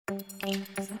From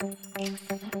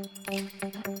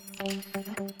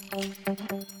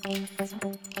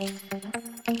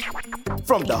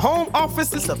the home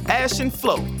offices of Ash and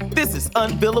Flo, this is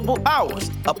Unbillable Hours,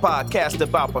 a podcast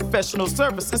about professional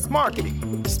services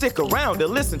marketing. Stick around to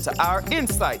listen to our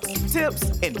insights,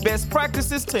 tips, and best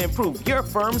practices to improve your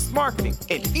firm's marketing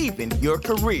and even your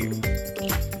career.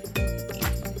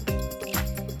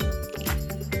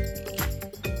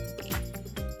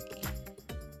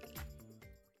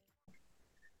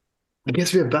 I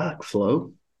guess we're back,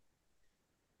 Flo.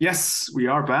 Yes, we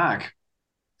are back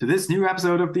to this new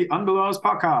episode of the Unbillable Hours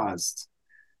podcast.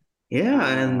 Yeah,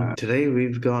 and today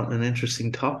we've got an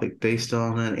interesting topic based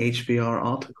on an HBR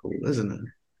article, isn't it?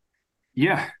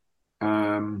 Yeah,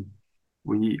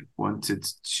 we wanted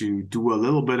to do a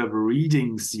little bit of a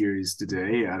reading series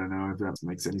today. I don't know if that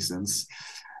makes any sense.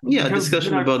 Yeah,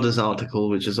 discussion about this article,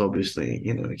 which is obviously,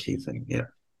 a key thing. Yeah.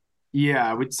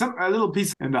 Yeah, with a little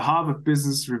piece in the Harvard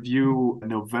Business Review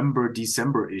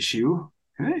November-December issue.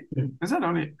 Hey, is that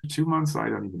only 2 months? I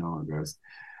don't even know, guys.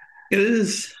 It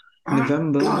is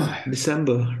November,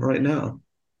 December right now.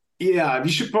 Yeah, we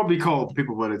should probably tell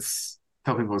people what it's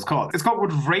called. It's called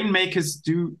What Rainmakers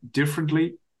Do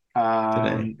Differently.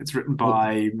 It's written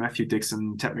by Matthew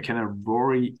Dixon, Ted McKenna,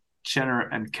 Rory Jenner,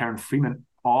 and Karen Freeman.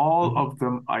 All of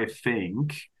them, I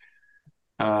think,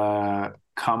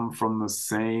 come from the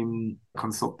same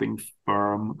consulting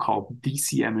firm called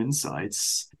DCM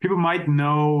Insights. People might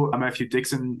know Matthew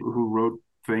Dixon, who wrote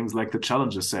things like The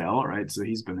Challenger Sale, right? So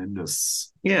he's been in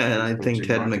this. Yeah, and I think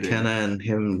Ted McKenna and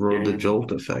him wrote The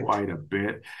Jolt Effect. Quite a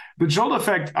bit. The Jolt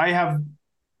Effect, I have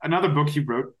another book he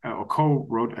wrote, or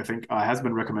co-wrote, I think, has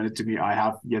been recommended to me. I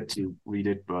have yet to read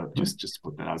it, but just to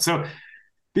put that out. So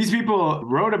these people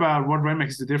wrote about what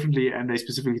rainmakers do differently, and they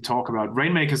specifically talk about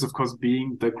rainmakers, of course,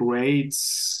 being the great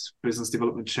business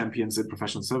development champions in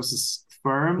professional services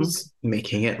firms.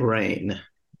 Making it rain.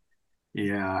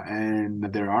 Yeah, and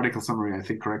their article summary, I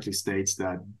think, correctly states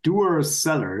that doer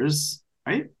sellers,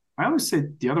 right? I always say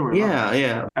the other way around.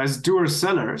 Yeah. As doer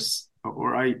sellers,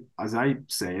 as I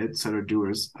say it, seller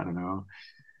doers, I don't know.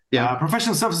 Yeah.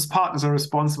 Professional services partners are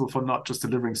responsible for not just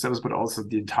delivering service, but also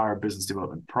the entire business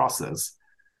development process.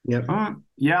 Yep.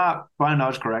 Yeah, by and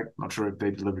large, correct. Not sure if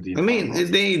they deliver the.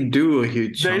 They do a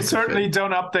huge. They certainly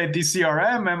don't update the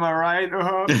CRM. Am I right?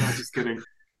 No, just kidding.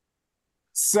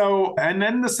 So, and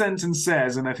then the sentence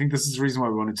says, and I think this is the reason why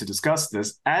we wanted to discuss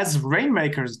this: as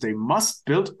rainmakers, they must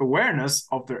build awareness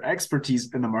of their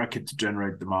expertise in the market to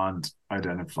generate demand,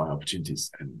 identify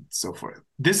opportunities, and so forth.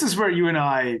 This is where you and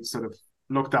I sort of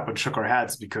looked up and shook our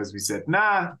heads because we said,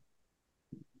 nah,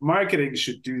 marketing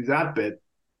should do that bit.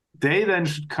 They then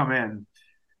should come in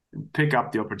and pick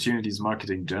up the opportunities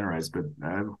marketing generates. But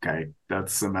okay,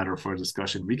 that's a matter for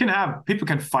discussion. People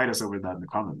can fight us over that in the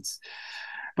comments.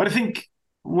 But I think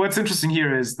what's interesting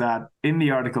here is that in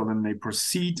the article, then they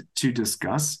proceed to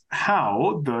discuss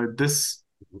how this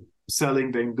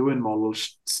selling the doing model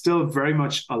still very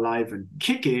much alive and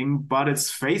kicking, but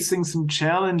it's facing some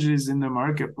challenges in the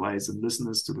marketplace. And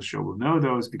listeners to the show will know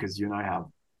those because you and I have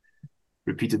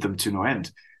repeated them to no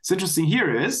end. What's interesting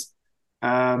here is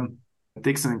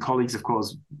Dixon and colleagues, of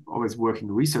course, always working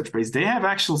research-based. They have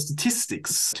actual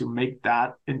statistics to make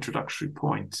that introductory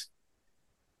point.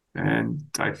 And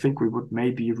I think we would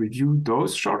maybe review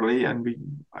those shortly. And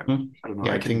I don't know.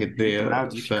 Yeah, I think they are.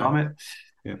 You can comment.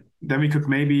 Yeah. Then we could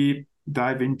maybe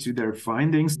dive into their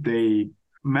findings. They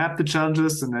map the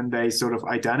challenges and then they sort of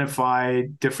identify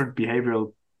different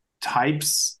behavioral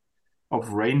types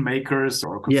of rainmakers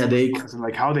or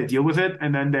like how they deal with it,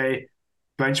 and then they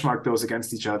benchmark those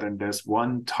against each other. And there's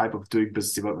one type of doing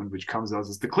business development which comes out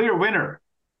as the clear winner.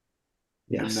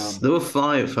 Yes, and, there were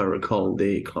 5, if I recall.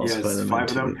 They classified them 5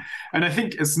 of them. And I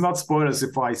think it's not spoilers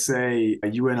if I say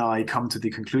you and I come to the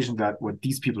conclusion that what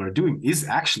these people are doing is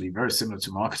actually very similar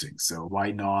to marketing. So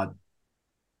why not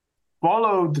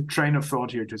follow the train of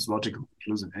thought here to its logical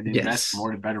conclusion and invest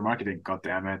more in better marketing? God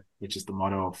damn it, which is the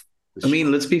motto of.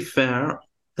 Let's be fair.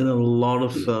 In a lot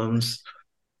of firms,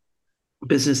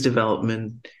 business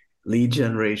development, lead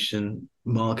generation,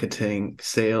 marketing,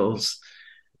 sales,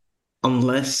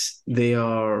 unless they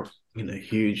are a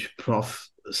huge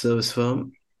service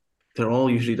firm, they're all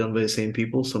usually done by the same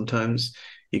people. Sometimes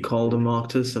you call them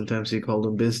marketers, sometimes you call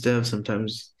them biz dev,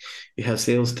 sometimes you have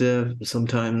sales dev,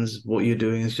 sometimes what you're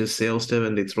doing is just sales dev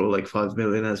and they throw like 5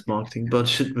 million as marketing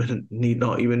budget when it need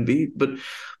not even be. But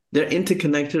they're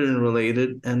interconnected and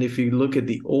related. And if you look at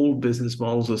the old business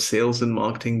models of sales and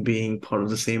marketing being part of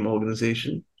the same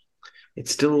organization,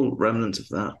 it's still remnants of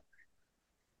that.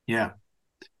 Yeah.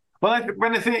 Well,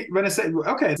 when I say,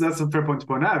 okay, that's a fair point to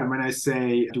point out. And when I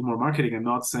say do more marketing, I'm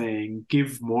not saying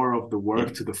give more of the Yeah.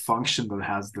 work to the function that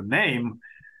has the name.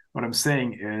 What I'm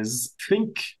saying is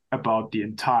think about the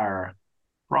entire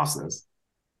process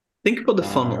Think about the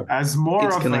funnel. as more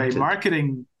It's of a connected.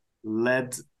 marketing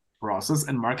led process,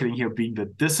 and marketing here being the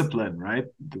discipline, right?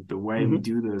 The way we Hmm.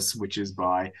 do this, which is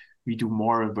by we do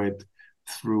more of it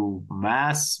through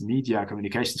mass media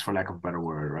communications, for lack of a better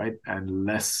word, right? And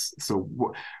less, so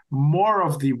more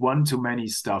of the one to many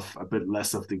stuff, a bit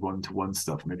less of the one to one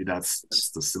stuff. Maybe that's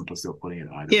the simplest way of putting it.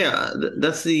 I don't know. Yeah,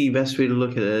 that's the best way to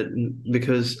look at it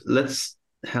because let's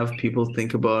have people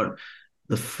think about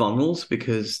the funnels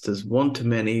because there's one to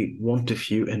many, one to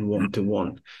few, and one to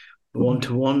one. One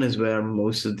to one is where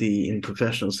most of in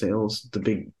professional sales, the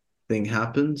big thing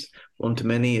happens. One to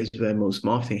many is where most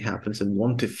marketing happens, and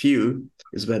one to few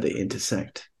is where they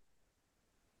intersect.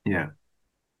 Yeah.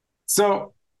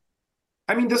 So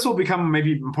I mean, this will become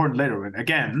maybe important later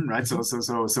again, right?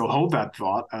 Mhm. So hold that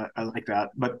thought. I like that,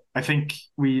 but I think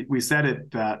we said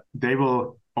it that they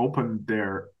will open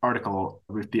their article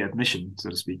with the admission, so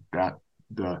to speak, that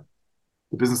the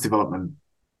business development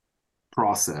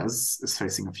process is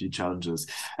facing a few challenges.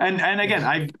 And again,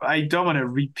 Yes. I don't want to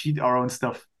repeat our own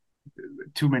stuff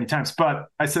too many times, but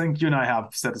I think you and I have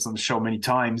said this on the show many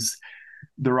times,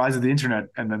 the rise of the internet,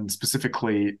 and then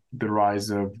specifically the rise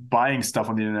of buying stuff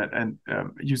on the internet and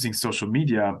using social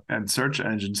media and search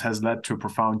engines has led to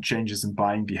profound changes in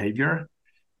buying behavior.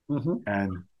 Mhm.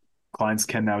 And clients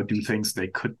can now do things they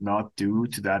could not do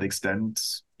to that extent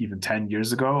even 10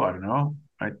 years ago. I don't know,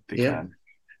 right? They Yeah. can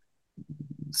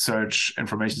search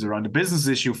information around a business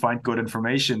issue, find good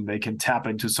information. They can tap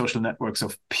into social networks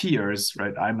of peers,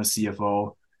 right? I'm a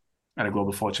CFO at a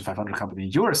global Fortune 500 company.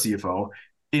 You're a CFO.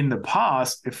 In the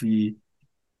past, if we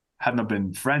had not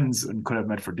been friends and could have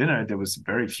met for dinner, there was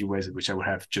very few ways in which I would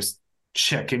have just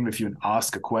check in with you and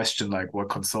ask a question like, what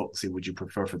consultancy would you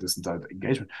prefer for this entire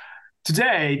engagement?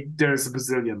 Today, there's a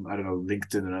bazillion, I don't know,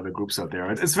 LinkedIn and other groups out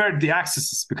there. It's very, the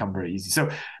access has become very easy. So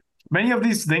many of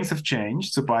these things have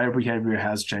changed. So buyer behavior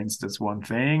has changed. That's one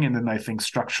thing. And then I think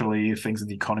structurally things in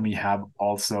the economy have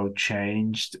also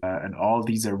changed. And all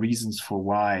these are reasons for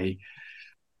why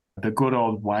the good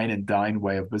old wine and dine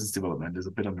way of business development is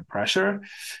a bit under pressure.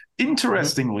 Mhm.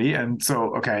 Interestingly, and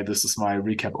so, okay, this is my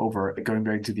recap over going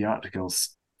back to the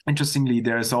articles. Interestingly,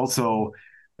 there's also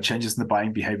changes in the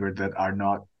buying behavior that are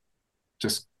not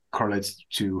just correlated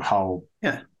to how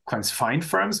Yeah. clients find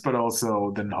firms, but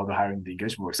also then how the hiring the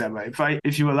engagement works.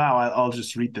 If you allow, I'll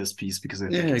just read this piece because I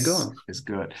think Yeah. Go on. it's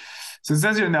good. So it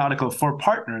says here in the article, for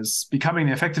partners, becoming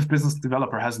an effective business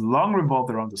developer has long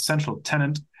revolved around the central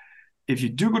tenet. If you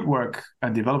do good work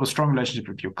and develop a strong relationship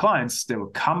with your clients, they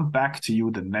will come back to you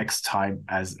the next time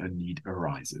as a need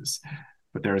arises.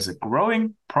 But there is a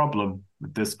growing problem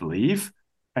with this belief,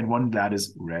 and one that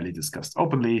is rarely discussed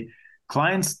openly.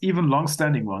 Clients, even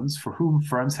long-standing ones, for whom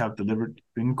firms have delivered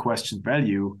unquestioned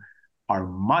value, are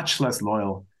much less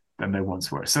loyal than they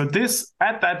once were. So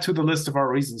add that to the list of our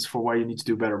reasons for why you need to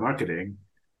do better marketing.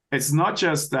 It's not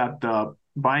just that the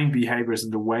buying behaviors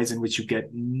and the ways in which you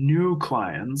get new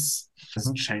clients has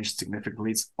Mhm. changed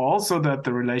significantly. It's also that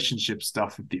the relationship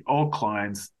stuff with the old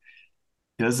clients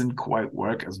doesn't quite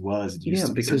work as well as it used Yeah, to.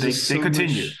 So because they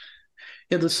continue.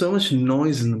 there's so much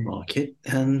noise in the market,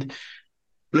 and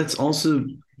let's also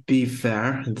be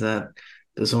fair that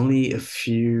there's only a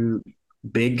few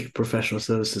big professional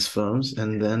services firms,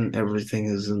 and then everything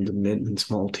is in the mid and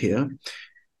small tier.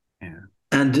 Yeah.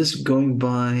 And just going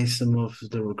by some of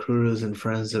the recruiters and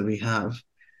friends that we have,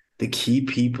 the key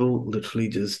people literally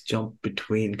just jump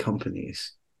between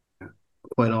companies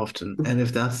quite often. And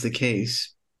if that's the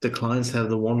case, the clients have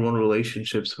the one-on-one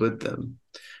relationships with them,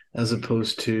 as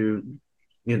opposed to,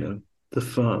 you know, the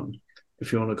firm,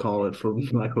 if you want to call it, for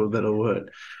lack of a better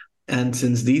word. And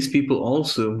since these people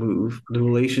also move, the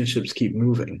relationships keep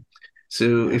moving.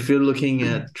 So Yeah. if you're looking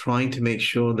at trying to make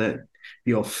sure that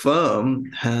your firm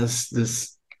has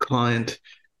this client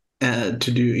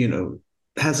to do,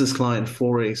 has this client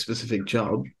for a specific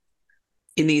job,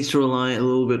 it needs to rely a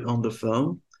little bit on the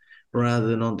firm rather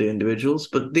than on the individuals.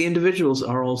 But the individuals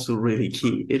are also really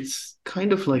key. It's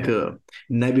kind of like Yeah. a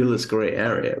nebulous gray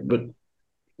area, but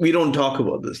we don't talk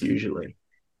about this usually.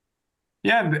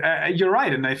 Yeah, you're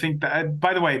right. And I think that,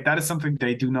 by the way, that is something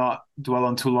they do not dwell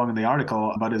on too long in the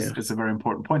article, but Yeah. it's a very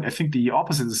important point. I think the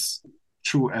opposite is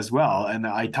true as well. And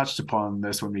I touched upon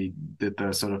this when we did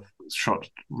the sort of short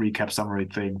recap summary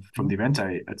thing from the event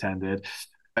I attended.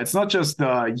 It's not just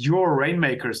your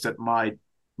rainmakers that might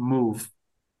move,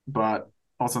 but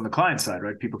also on the client side,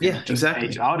 right? People Yeah, can just age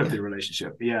exactly. out of Yeah. the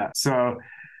relationship. Yeah. So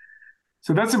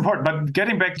So that's important. But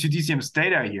getting back to DCM's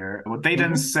data here, what they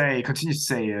then continue to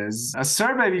say is a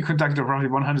survey we conducted of roughly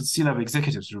 100 C-level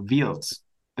executives revealed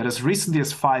that as recently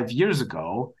as 5 years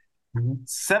ago,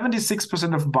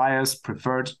 76% of buyers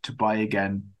preferred to buy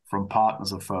again from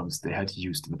partners or firms they had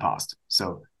used in the past.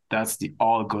 So that's the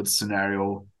all good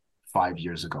scenario 5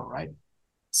 years ago, right?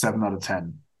 7 out of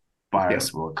 10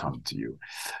 buyers will come to you.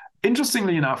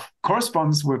 Interestingly enough,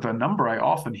 corresponds with a number I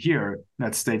often hear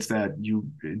that states that you,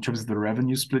 in terms of the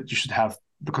revenue split,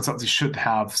 the consultancy should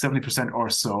have 70% or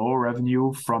so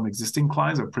revenue from existing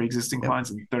clients or pre-existing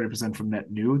clients and 30% from net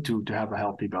new to have a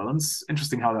healthy balance.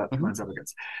 Interesting how that lines up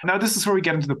against. Now, this is where we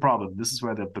get into the problem. This is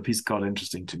where the piece got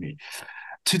interesting to me.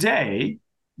 Today,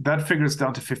 that figure is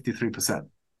down to 53%.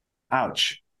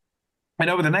 Ouch. And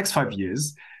over the next 5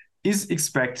 years is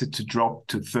expected to drop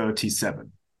to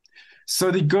 37. So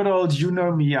the good old you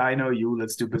know me, I know you,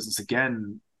 let's do business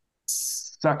again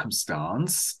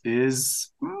circumstance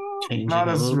is not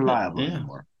as reliable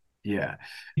anymore. Yeah.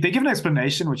 They give an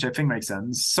explanation, which I think makes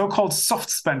sense. So-called soft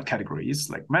spend categories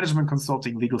like management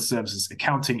consulting, legal services,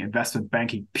 accounting, investment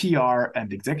banking, PR,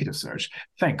 and executive search.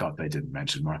 Thank God they didn't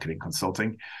mention marketing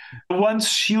consulting. Once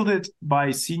shielded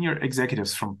by senior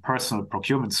executives from personal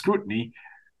procurement scrutiny,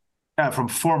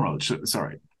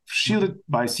 shielded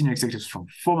by senior executives from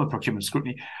formal procurement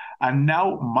scrutiny, are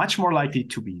now much more likely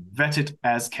to be vetted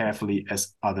as carefully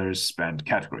as other spend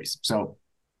categories. So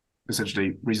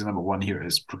essentially, reason number one here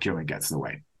is procurement gets in the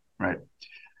way, right?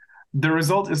 The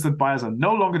result is that buyers are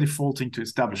no longer defaulting to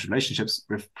established relationships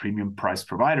with premium price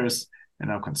providers and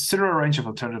now consider a range of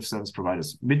alternative service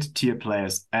providers, mid-tier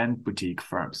players, and boutique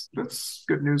firms. That's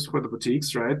good news for the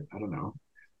boutiques, right? I don't know.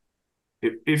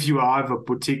 If you have a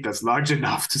boutique that's large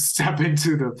enough to step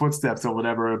into the footsteps of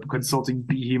whatever consulting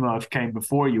behemoth came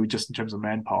before you, just in terms of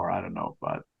manpower, I don't know.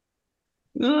 But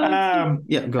I'm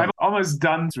almost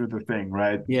done through the thing,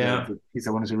 right? Yeah. The piece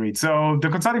I wanted to read. So the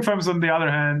consulting firms, on the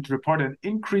other hand, report an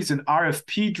increase in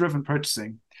RFP-driven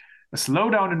purchasing, a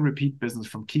slowdown in repeat business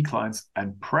from key clients,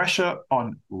 and pressure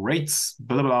on rates,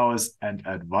 billable hours, and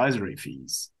advisory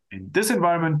fees. In this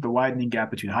environment, the widening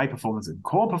gap between high performance and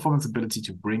core performance ability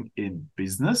to bring in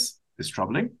business is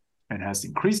troubling and has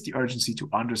increased the urgency to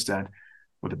understand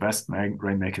what the best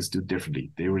rainmakers do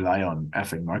differently. They rely on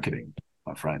effing marketing,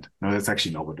 my friend. No, that's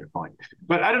actually not what they find.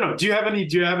 But I don't know. Do you have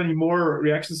any more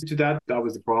reactions to that? That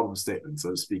was the problem statement,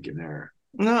 so to speak, in there.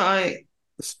 No,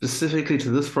 specifically to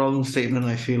this problem statement,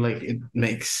 I feel like it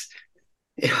makes.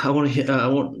 I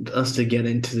want us to get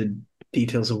into the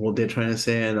details of what they're trying to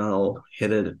say, and I'll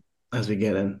hit it as we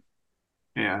get in.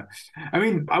 Yeah, I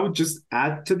mean, I would just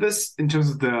add to this in terms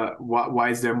of the why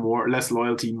is there less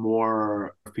loyalty,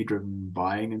 more fee-driven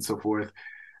buying, and so forth.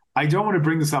 I don't want to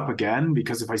bring this up again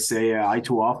because if I say I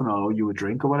too often, I'll owe you a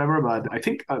drink or whatever. But I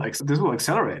think this will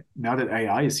accelerate now that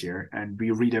AI is here, and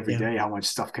we read every day how much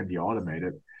stuff can be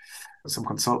automated. Some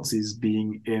consultancies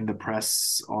being in the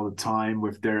press all the time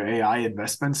with their AI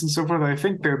investments and so forth. I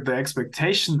think the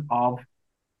expectation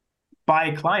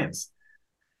by clients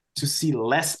to see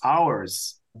less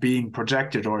hours being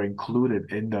projected or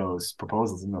included in those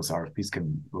proposals, in those RFPs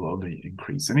will only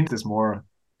increase. I mean, there's more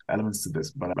elements to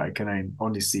this, but I can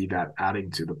only see that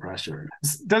adding to the pressure.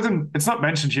 It's not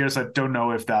mentioned here, so I don't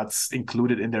know if that's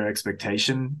included in their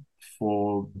expectation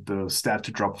for the stat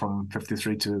to drop from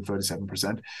 53 to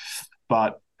 37%.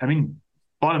 But I mean,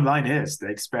 bottom line is they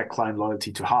expect client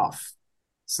loyalty to half.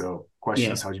 So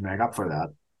question is, how do you make up for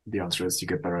that? The answer is you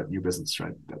get better at new business,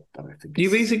 right? That I think you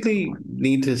basically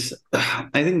need to.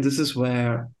 I think this is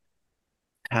where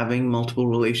having multiple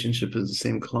relationships with the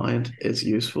same client is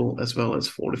useful, as well as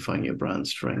fortifying your brand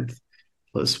strength,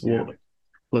 plus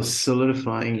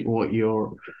solidifying what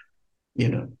your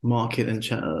market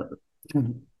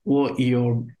and what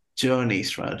your journey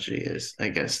strategy is. I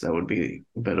guess that would be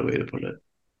a better way to put it.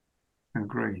 I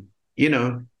agree.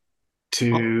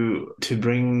 To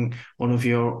bring one of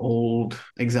your old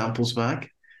examples back,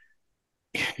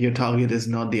 your target is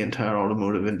not the entire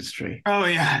automotive industry. Oh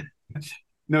yeah.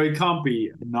 No, it can't be.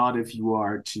 Not if you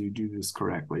are to do this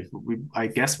correctly. I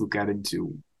guess we'll get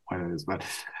into what it is, but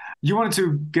you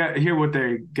wanted to hear what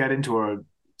they get into or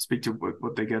speak to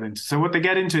what they get into. So what they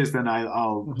get into is then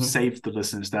I'll save the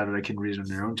listeners that they can read on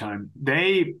their own time.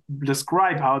 They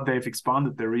describe how they've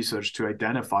expanded their research to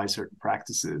identify certain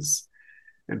practices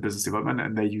in business development,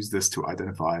 and they use this to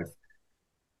identify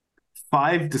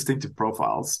 5 distinctive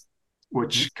profiles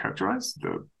which characterize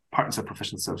the partners of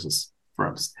professional services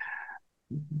firms.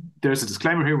 There's a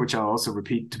disclaimer here, which I'll also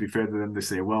repeat to be fair to them. They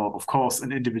say, well, of course,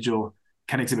 an individual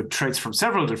can exhibit traits from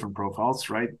several different profiles,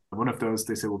 right? One of those,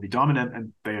 they say, will be dominant,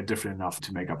 and they are different enough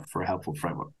to make up for a helpful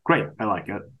framework. Great, I like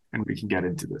it. And we can get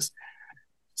into this.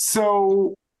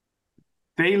 So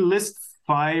they list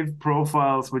 5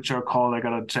 profiles, which are called, I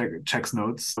gotta check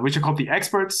notes, which are called the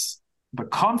experts, the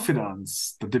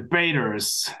confidants, the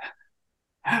debaters.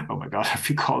 Oh my God, I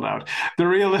feel called out. The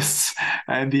realists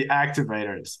and the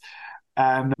activators.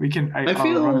 And we can. I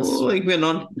feel like we're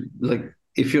not like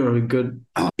if you're a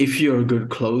good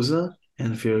closer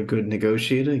and if you're a good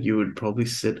negotiator, you would probably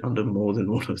sit under more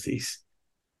than one of these.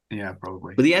 Yeah,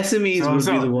 probably. But the SMEs would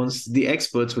be the ones, the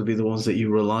experts would be the ones that you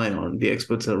rely on. The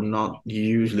experts are not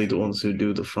usually the ones who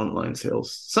do the frontline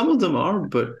sales. Some of them are,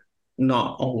 but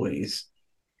not always.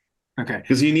 Okay.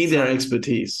 Because you need their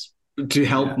expertise to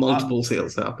help multiple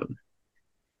sales happen.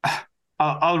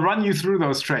 I'll run you through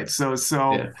those traits. So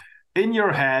in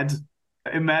your head,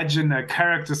 imagine a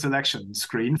character selection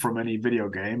screen from any video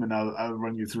game, and I'll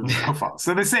run you through the profile.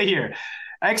 So they say here,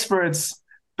 experts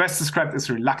best described as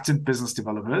reluctant business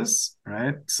developers,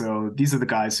 right? So these are the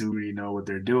guys who really know what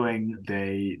they're doing.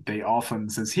 They often,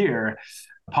 says here,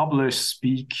 publish,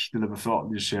 speak, deliver thought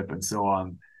leadership, and so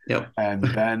on. Yep. And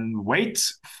then wait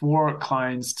for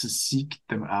clients to seek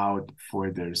them out for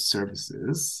their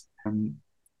services.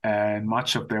 And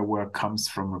much of their work comes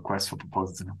from requests for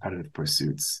proposals and competitive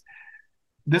pursuits.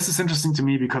 This is interesting to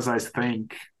me because I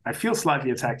feel slightly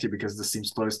attacked here because this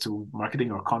seems close to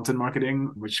marketing or content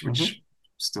marketing, which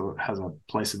still has a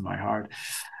place in my heart.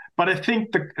 But I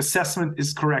think the assessment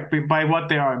is correct by what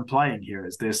they are implying here.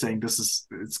 Is they're saying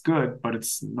it's good, but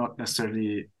it's not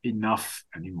necessarily enough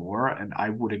anymore. And I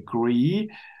would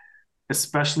agree,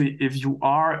 especially if you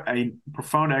are a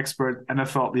profound expert and a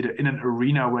thought leader in an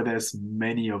arena where there's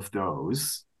many of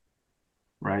those,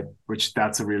 right? Which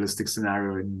that's a realistic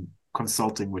scenario in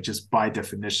consulting, which is by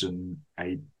definition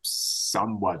a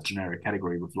somewhat generic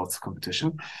category with lots of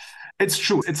competition. It's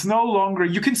true. It's no longer,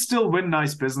 you can still win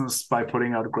nice business by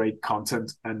putting out great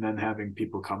content and then having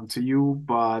people come to you,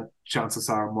 but chances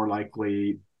are more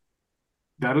likely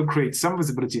that'll create some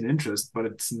visibility and interest, but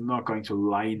it's not going to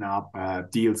line up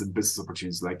deals and business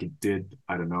opportunities like it did,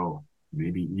 I don't know,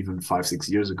 maybe even 5-6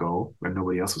 years ago when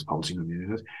nobody else was publishing on the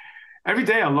internet. Every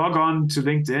day I log on to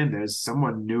LinkedIn, there's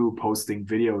someone new posting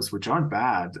videos, which aren't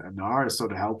bad and are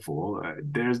sort of helpful.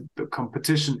 There's the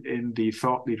competition in the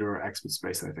thought leader expert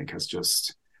space, I think, has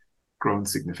just grown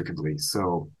significantly.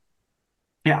 So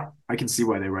yeah, I can see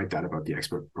why they write that about the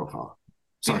expert profile.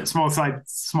 Sorry, small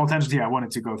tangent here. I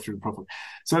wanted to go through the profile.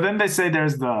 So then they say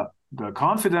there's the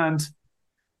confident.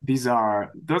 Those are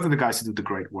the guys who do the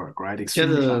great work, right?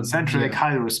 Extremely centric,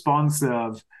 highly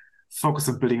responsive, focus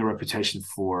on building a reputation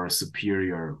for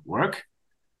superior work.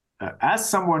 As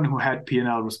someone who had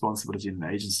P&L responsibility in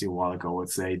an agency a while ago, I would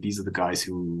say these are the guys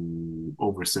who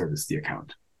overservice the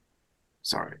account.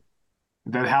 Sorry.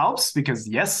 That helps because,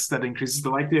 yes, that increases the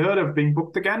likelihood of being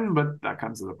booked again, but that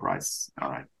comes at a price. All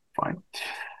right, fine.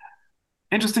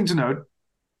 Interesting to note,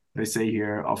 they say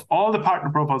here, of all the partner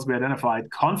profiles we identified,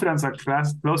 confidence are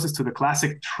closest to the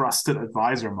classic trusted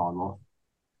advisor model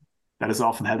that is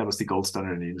often held up as the gold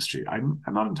standard in the industry. I'm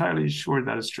not entirely sure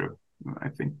that is true. I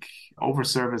think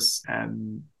overservice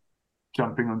and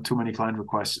jumping on too many client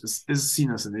requests is seen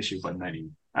as an issue by many.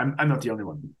 I'm not the only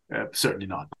one, certainly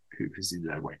not, who sees it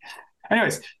that way.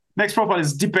 Anyways, next profile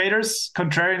is debaters,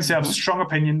 contrarians who have strong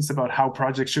opinions about how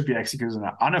projects should be executed and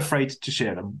are unafraid to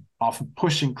share them, often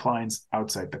pushing clients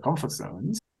outside their comfort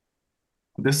zones.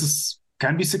 This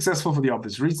can be successful for the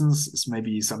obvious reasons. It's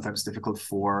maybe sometimes difficult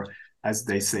for, as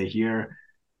they say here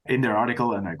in their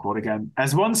article, and I quote again,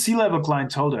 as one C-level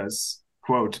client told us,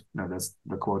 quote, no, that's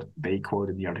the quote they quote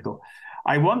in the article,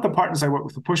 I want the partners I work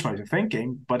with to push my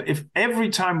thinking, but if every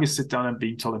time we sit down and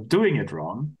being told I'm doing it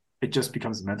wrong, it just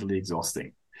becomes mentally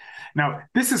exhausting. Now,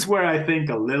 this is where I think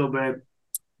a little bit,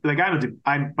 like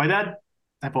I'm by that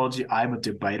typology, I'm a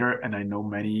debater, and I know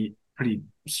many pretty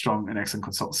strong and excellent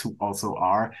consultants who also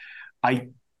are. I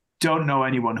don't know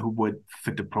anyone who would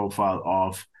fit the profile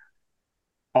of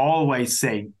always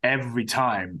saying every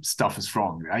time stuff is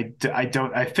wrong. I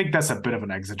think that's a bit of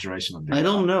an exaggeration on I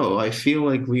don't know. I feel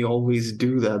like we always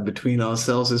do that between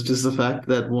ourselves. It's just the fact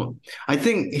that I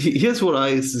think here's what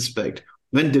I suspect.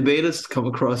 When debaters come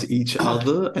across each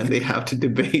other and they have to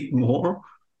debate more,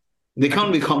 they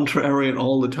can't be contrarian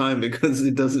all the time because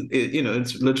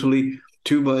it's literally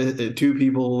two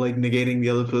people like negating the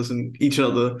other person, each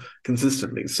other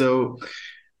consistently. So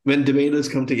when debaters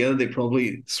come together, they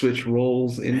probably switch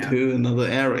roles into another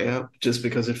area just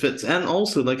because it fits. And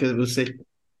also, like I was saying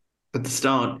at the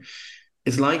start,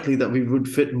 it's likely that we would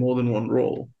fit more than one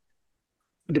role,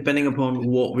 depending upon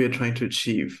what we're trying to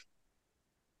achieve.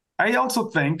 I also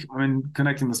think,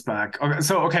 connecting this back.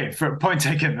 For point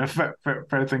taken,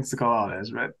 fair things to call out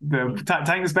as, right?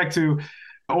 Tying this back to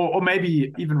Or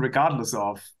maybe even regardless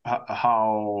of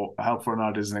how helpful or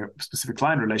not is in a specific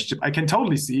client relationship, I can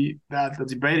totally see that the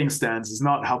debating stance is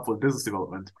not helpful in business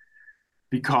development,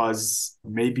 because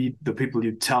maybe the people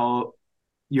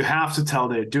you have to tell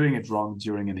they're doing it wrong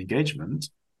during an engagement.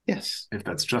 Yes. If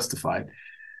that's justified.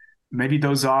 Maybe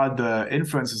those are the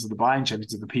influences of the buying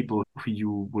champions, of the people who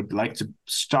you would like to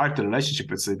start the relationship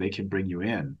with so they can bring you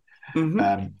in.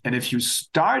 And if you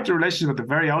start the relationship at the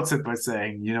very outset by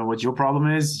saying, you know what your problem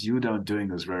is, you don't doing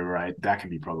this very right, that can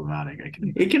be problematic.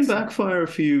 It can backfire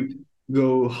if you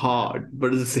go hard,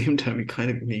 but at the same time, you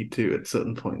kind of need to at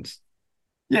certain points.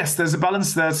 Yes, there's a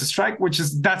balance, there's a strike,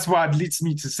 that's what leads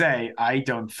me to say, I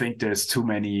don't think there's too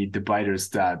many debaters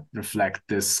that reflect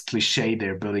this cliche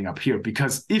they're building up here.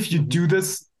 Because if you do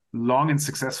this long and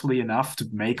successfully enough to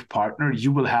make partner,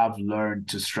 you will have learned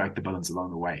to strike the balance along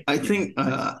the way. I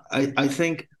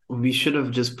think we should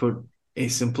have just put a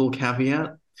simple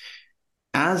caveat.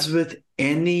 As with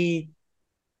any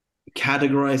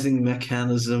categorizing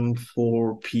mechanism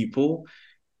for people,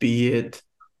 be it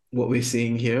what we're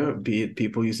seeing here, be it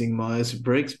people using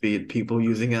Myers-Briggs, be it people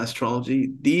using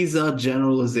astrology, these are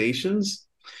generalizations,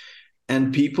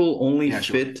 and people only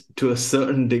fit to a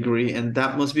certain degree, and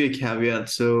that must be a caveat.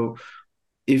 So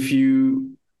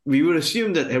we would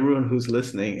assume that everyone who's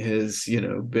listening has,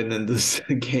 been in this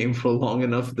game for long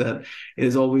enough that it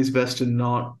is always best to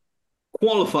not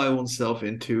qualify oneself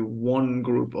into one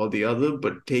group or the other,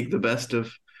 but take the best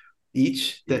of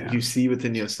each that you see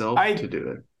within yourself to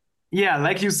do it. Yeah,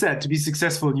 like you said, to be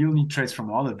successful, you'll need traits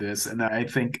from all of this. And I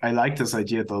think I like this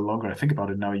idea. The longer I think about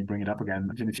it, now you bring it up again.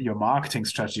 Even if your marketing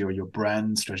strategy or your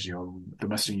brand strategy or the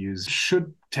messaging you use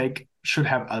should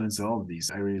have elements of all of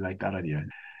these. I really like that idea.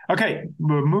 Okay,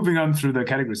 we're moving on through the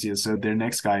categories here. So their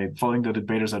next guy, following the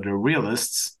debaters, are the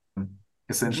realists.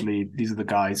 Essentially, these are the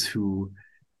guys who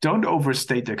don't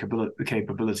overstate their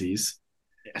capabilities.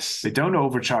 Yes. They don't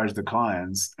overcharge the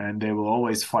clients, and they will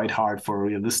always fight hard for a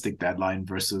realistic deadline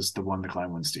versus the one the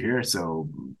client wants to hear. So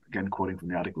again, quoting from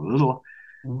the article a little,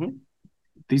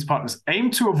 these partners aim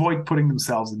to avoid putting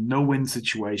themselves in no-win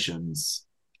situations,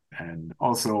 and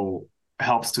also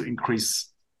helps to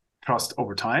increase trust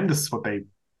over time. This is what they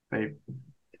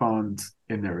found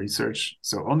in their research.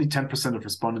 So only 10% of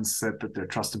respondents said that their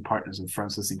trust in partners and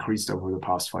firms has increased over the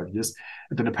past 5 years.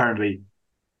 And then apparently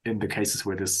in the cases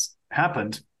where this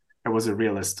happened, there was a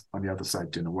realist on the other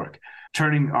side doing the work.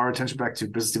 Turning our attention back to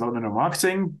business development or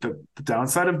marketing, the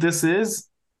downside of this is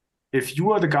if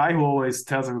you are the guy who always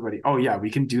tells everybody, oh yeah, we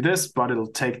can do this, but it'll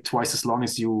take twice as long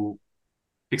as you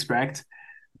expect,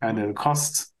 and it'll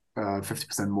cost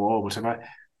 50% more or whatever,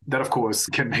 that of course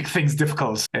can make things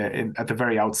difficult at the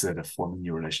very outset of forming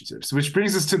new relationships. Which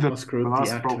brings us to the last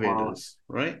profile.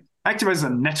 Right? Activators are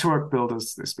network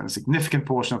builders. They spend a significant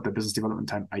portion of their business development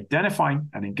time identifying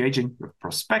and engaging with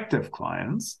prospective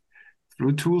clients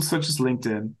through tools such as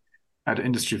LinkedIn at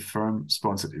industry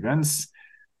firm-sponsored events.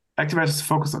 Activators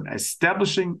focus on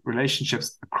establishing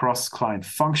relationships across client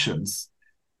functions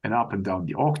and up and down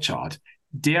the org chart.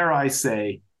 Dare I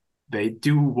say, they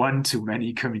do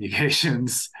one-to-many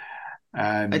communications.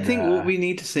 And I think what we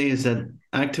need to say is that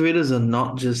activators are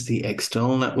not just the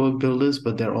external network builders,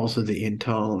 but they're also the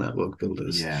internal network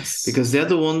builders. Yes. Because they're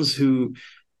the ones who,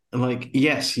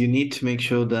 yes, you need to make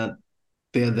sure that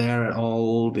they're there at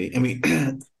all.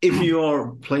 If you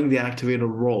are playing the activator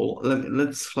role,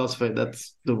 let's classify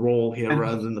that's the role here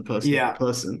rather than the person. Yeah.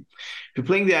 If you're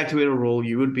playing the activator role,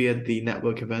 you would be at the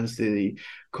network events, the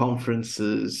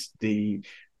conferences, the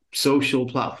social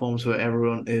platforms where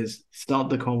everyone is, start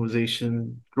the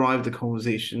conversation, drive the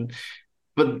conversation.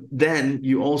 But then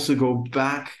you also go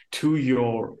back to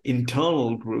your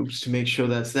internal groups to make sure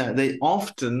that's there. They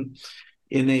often,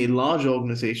 in a large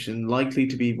organization, likely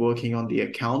to be working on the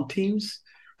account teams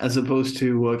as opposed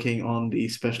to working on the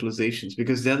specializations,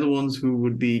 because they're the ones who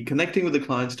would be connecting with the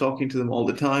clients, talking to them all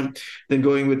the time, then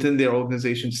going within their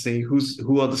organization to say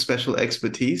who are the special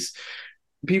expertise.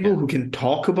 People who can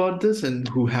talk about this and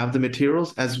who have the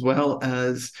materials, as well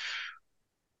as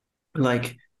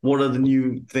what are the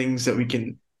new things that we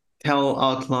can tell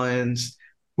our clients,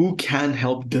 who can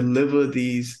help deliver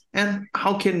these, and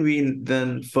how can we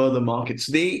then further market.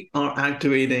 So they are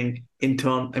activating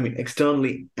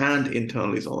externally and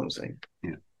internally is all I'm saying.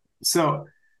 Yeah.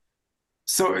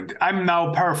 So I'm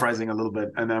now paraphrasing a little bit,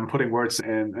 and I'm putting words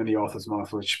in the author's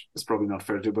mouth, which is probably not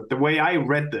fair to do. But the way I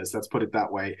read this, let's put it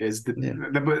that way, is that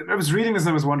I was reading this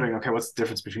and I was wondering, okay, what's the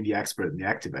difference between the expert and the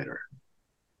activator?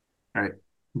 Right.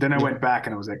 Then I went back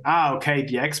and I was like, okay,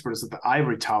 the expert is the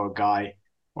ivory tower guy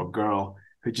or girl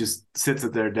who just sits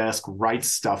at their desk,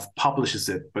 writes stuff, publishes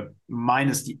it, but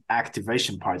minus the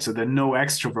activation part. So they're no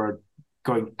extrovert,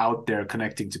 going out there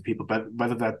connecting to people, but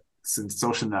whether that's in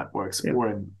social networks or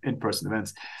in in-person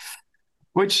events.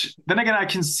 Which then again, I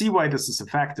can see why this is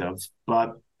effective,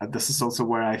 but this is also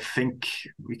where I think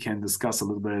we can discuss a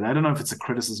little bit. I don't know if it's a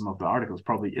criticism of the article. It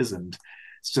probably isn't.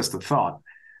 It's just a thought.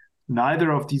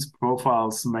 Neither of these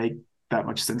profiles make that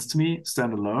much sense to me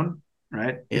standalone,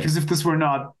 right? Yeah. Because if this were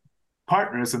not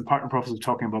partners and partner profiles we're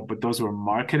talking about, but those were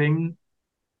marketing,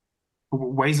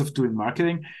 ways of doing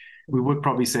marketing, we would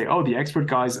probably say, oh, the expert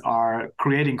guys are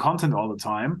creating content all the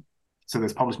time. So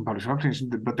there's publishing,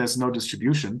 but there's no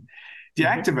distribution. The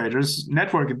activators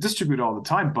network and distribute all the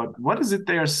time, but what is it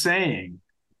they are saying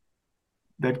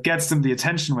that gets them the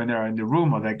attention when they're in the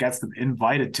room, or that gets them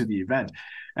invited to the event?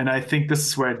 And I think this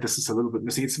is where this is a little bit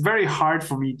missing. It's very hard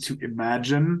for me to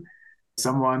imagine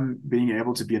someone being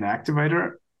able to be an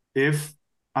activator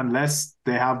unless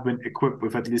they have been equipped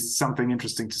with at least something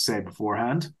interesting to say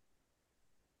beforehand,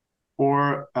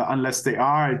 or unless they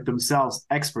are themselves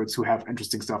experts who have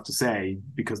interesting stuff to say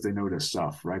because they know their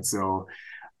stuff, right? So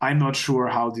I'm not sure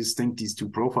how distinct these two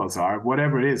profiles are.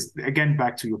 Whatever it is, again,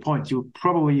 back to your point, you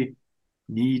probably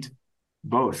need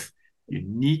both. You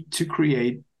need to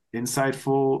create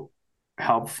insightful,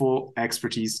 helpful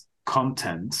expertise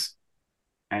content,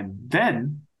 and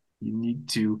then you need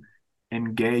to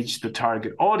engage the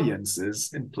target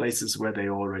audiences in places where they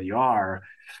already are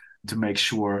to make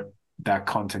sure that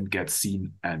content gets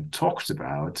seen and talked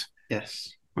about.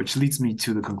 Yes. Which leads me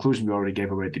to the conclusion we already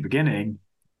gave away at the beginning.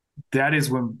 That is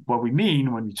what we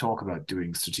mean when we talk about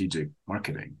doing strategic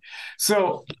marketing.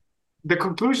 So the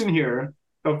conclusion here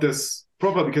of this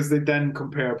profile, because they then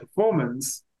compare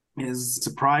performance, is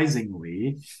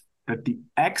surprisingly that the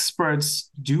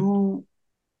experts do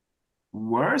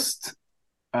worst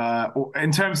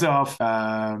in terms of,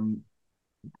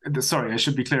 sorry, I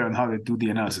should be clear on how they do the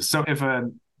analysis. So if a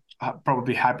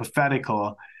probably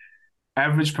hypothetical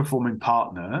average performing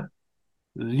partner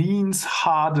leans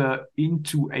harder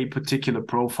into a particular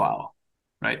profile,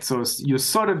 right? So we're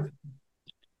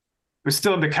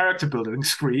still on the character building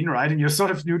screen, right? And you're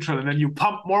sort of neutral, and then you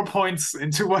pump more points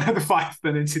into one of the five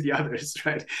than into the others,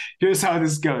 right? Here's how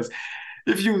this goes.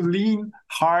 If you lean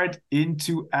hard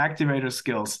into activator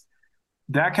skills,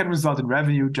 that can result in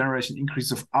revenue generation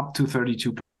increase of up to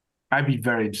 32%. I'd be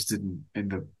very interested in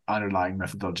the underlying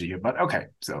methodology here, but okay.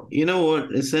 So you know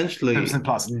what? Essentially,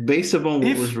 based upon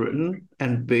what was written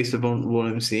and based upon what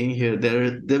I'm seeing here,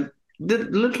 they're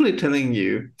literally telling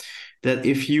you that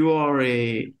if you are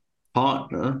a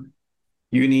partner,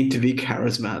 you need to be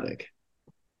charismatic.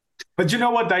 But you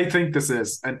know what I think this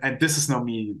is, and this is not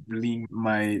me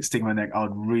sticking my neck out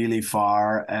really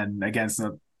far, and again, it's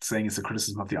not saying it's a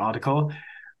criticism of the article,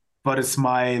 but it's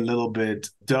my little bit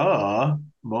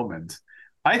moment.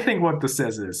 I think what this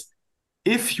says is,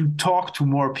 if you talk to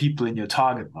more people in your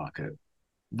target market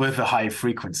with a high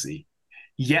frequency,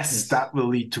 yes, that will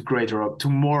lead to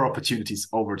more opportunities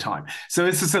over time. So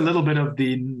this is a little bit of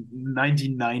the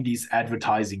 1990s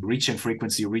advertising reach and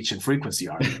frequency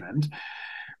argument,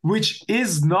 which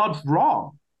is not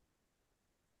wrong.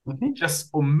 It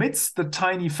just omits the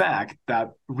tiny fact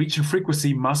that reach and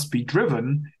frequency must be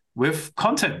driven with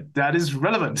content that is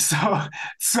relevant.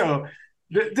 So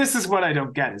this is what I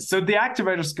don't get. So the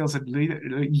activator skill set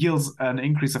yields an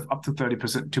increase of up to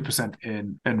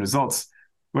 2% in results.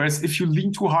 Whereas if you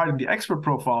lean too hard in the expert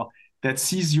profile, that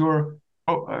sees your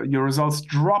results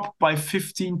drop by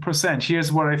 15%.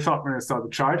 Here's what I thought when I saw the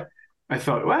chart. I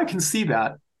thought, well, I can see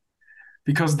that,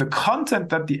 because the content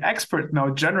that the expert now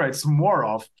generates more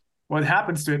of, what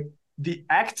happens to it, the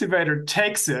activator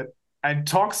takes it and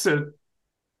talks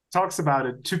about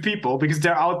it to people because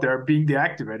they're out there being the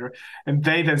activator, and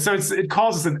it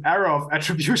causes an error of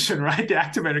attribution, right? The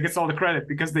activator gets all the credit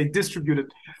because they distributed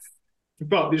the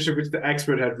publisher, which the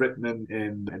expert had written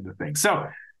in the thing. So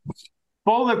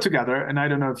fold it together, and I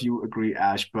don't know if you agree,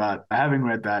 Ash, but having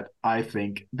read that, I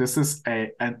think this is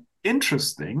an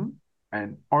interesting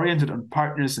and oriented on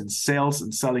partners and sales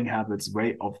and selling habits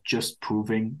way of just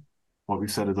proving what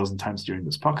we've said a dozen times during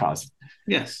this podcast.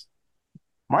 Yes.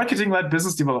 Marketing-led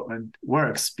business development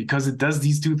works because it does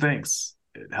these two things.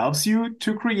 It helps you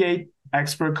to create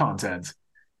expert content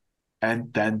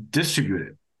and then distribute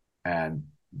it. And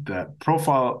the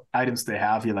profile items they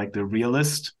have here, like the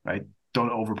realist, right?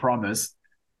 Don't overpromise.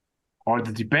 Or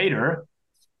the debater,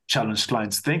 challenge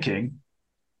clients' thinking.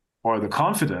 Or the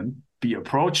confident, be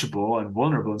approachable and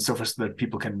vulnerable and so forth, so that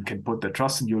people can put their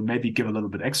trust in you and maybe give a little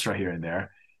bit extra here and there.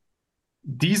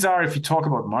 These are, if you talk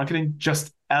about marketing,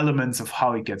 just elements of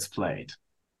how it gets played.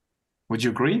 Would you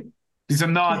agree? These are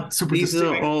not super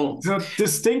distinct. These are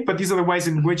distinct, but these are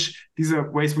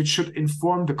ways which should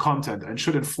inform the content and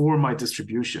should inform my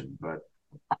distribution. But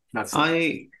That's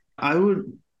I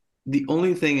would the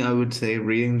only thing I would say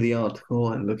reading the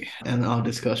article and our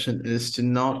discussion is to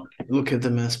not look at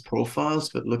them as profiles,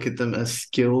 but look at them as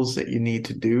skills that you need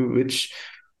to do, which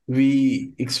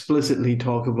we explicitly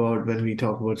talk about when we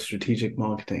talk about strategic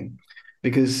marketing.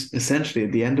 Because essentially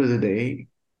at the end of the day,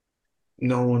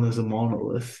 no one is a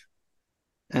monolith.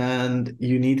 And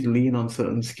you need to lean on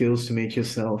certain skills to make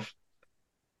yourself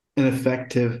an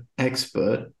effective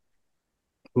expert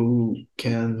who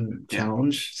can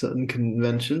challenge certain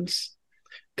conventions,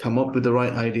 come up with the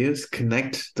right ideas,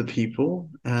 connect the people,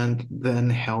 and then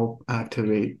help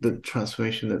activate the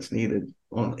transformation that's needed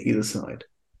on either side.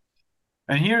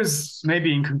 And here's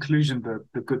maybe in conclusion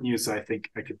the good news I think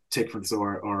I could take from this,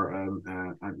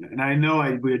 and I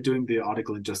know we're doing the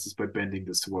article injustice by bending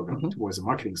this towards a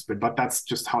marketing spin, but that's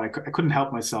just how I couldn't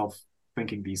help myself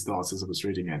thinking these thoughts as I was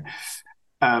reading it.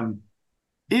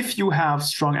 If you have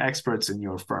strong experts in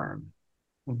your firm,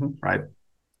 right?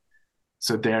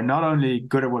 So they're not only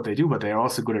good at what they do, but they're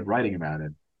also good at writing about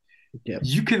it. Yep.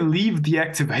 You can leave the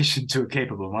activation to a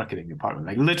capable marketing department.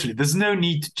 Like literally, there's no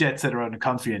need to jet set around the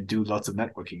country and do lots of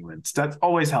networking events. That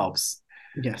always helps.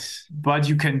 Yes. But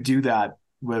you can do that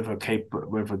with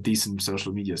a decent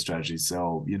social media strategy.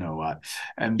 So you know what?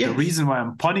 And the reason why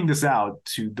I'm pointing this out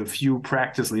to the few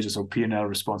practice leaders or P&L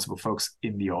responsible folks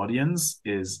in the audience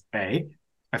is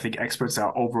I think experts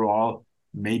are overall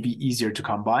maybe easier to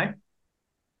come by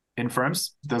in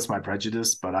firms. That's my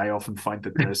prejudice, but I often find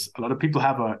that there's a lot of people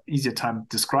have an easier time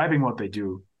describing what they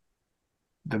do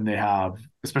than they have,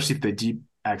 especially if they're deep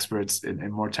experts in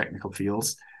more technical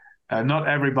fields. Not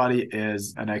everybody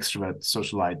is an extrovert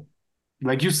socialite.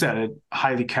 Like you said, a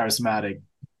highly charismatic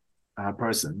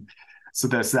person. So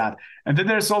there's that. And then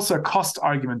there's also a cost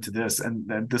argument to this.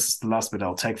 And this is the last bit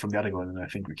I'll take from the article, and then I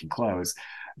think we can close.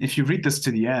 If you read this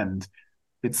to the end,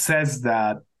 it says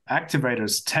that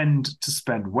activators tend to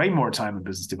spend way more time on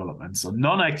business development. So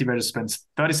non-activators spend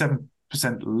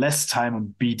 37% less time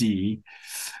on BD,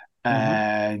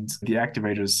 and the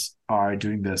activators are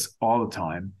doing this all the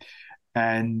time.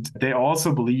 And they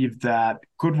also believe that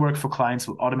good work for clients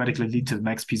will automatically lead to the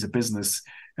next piece of business,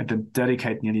 and then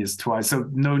dedicate nearly as twice. So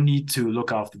no need to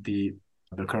look after the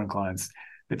current clients.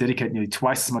 They dedicate nearly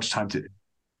twice as much time to.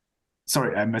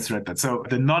 Sorry, I misread that. So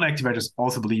the non-activators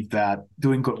also believe that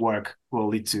doing good work will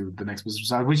lead to the next business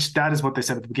result, which that is what they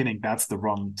said at the beginning. That's the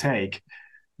wrong take.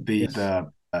 The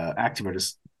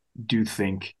activators do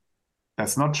think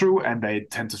that's not true, and they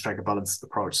tend to strike a balanced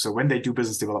approach. So when they do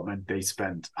business development, they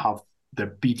spend half their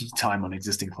BD time on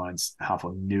existing clients, half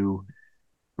on new,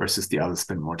 versus the others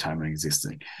spend more time on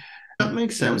existing. That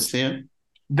makes sense,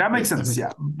 That makes sense,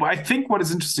 yeah. But I think what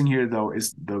is interesting here, though,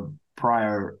 is the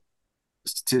prior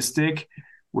statistic,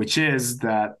 which is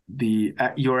that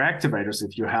your activators,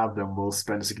 if you have them, will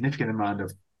spend a significant amount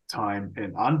of time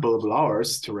in unbillable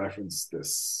hours, to reference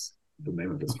the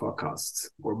name of this podcast,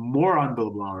 or more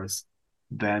unbillable hours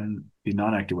than the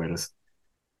non-activators.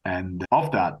 And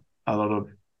of that, a lot of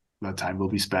the time will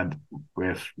be spent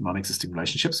with non-existing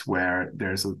relationships where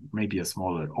there's maybe a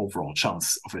smaller overall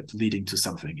chance of it leading to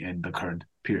something in the current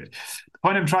period. The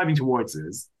point I'm driving towards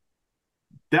is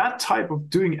that type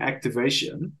of doing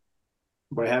activation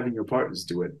by having your partners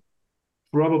do it,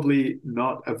 probably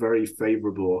not a very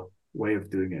favorable way of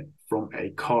doing it from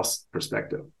a cost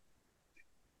perspective,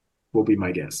 will be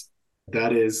my guess.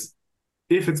 That is,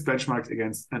 if it's benchmarked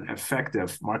against an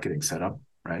effective marketing setup,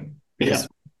 right? Because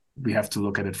we have to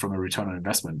look at it from a return on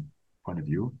investment point of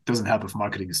view. It doesn't help if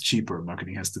marketing is cheaper.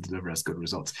 Marketing has to deliver as good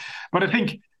results. But I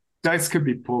think guys could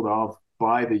be pulled off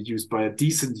by a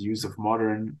decent use of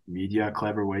modern media,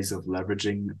 clever ways of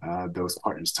leveraging those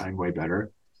partners' time way better.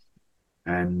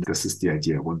 And this is the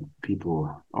idea I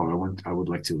would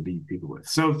like to lead people with.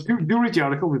 So do read the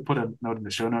article. We put a note in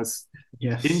the show notes.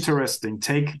 Yes. Interesting.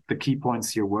 Take the key points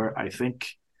here where I think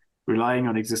relying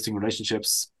on existing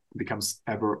relationships becomes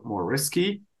ever more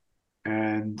risky,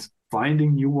 and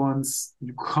finding new ones.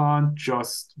 You can't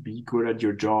just be good at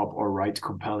your job or write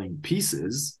compelling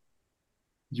pieces.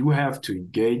 You have to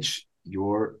engage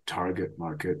your target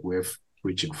market with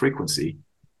reach and frequency.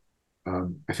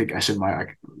 I think actually my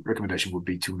recommendation would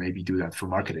be to maybe do that for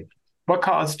marketing, but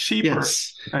cost cheaper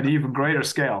at even greater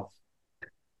scale.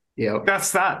 Yeah,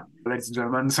 that's that, ladies and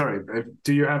gentlemen. Sorry,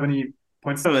 do you have any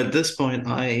points? So at this point,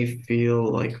 I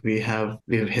feel like we have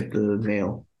hit the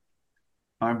nail.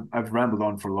 I've rambled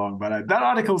on for long, but that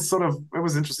article it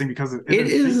was interesting because it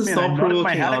is a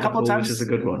thought-provoking article, a couple of times, which is a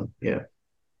good one. Yeah,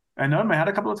 I know in my head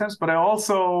a couple of times, but I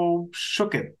also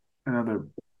shook it in other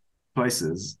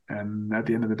places. And at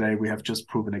the end of the day, we have just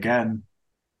proven again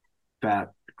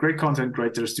that great content,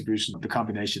 great distribution, the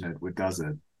combination it does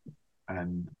it.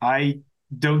 And I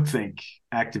don't think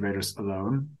activators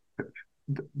alone,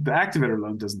 the activator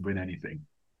alone doesn't win anything.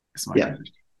 It's my opinion.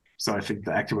 So I think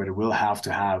the activator will have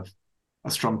to have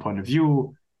a strong point of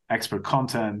view, expert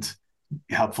content,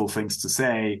 helpful things to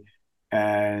say,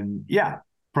 and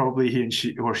probably he and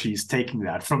she or she's taking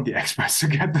that from the experts to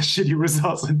get the shitty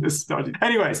results in this study.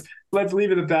 Anyways, let's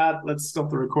leave it at that. Let's stop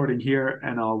the recording here,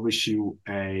 and I'll wish you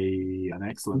an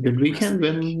excellent good weekend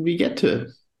when we get to it.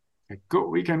 A good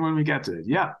weekend when we get to it.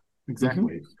 Yeah,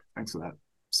 exactly. Mm-hmm. Thanks for that.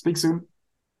 Speak soon.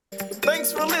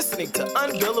 Thanks for listening to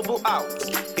Unbillable Hours.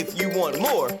 If you want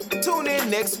more, tune in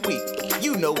next week.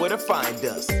 You know where to find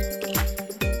us.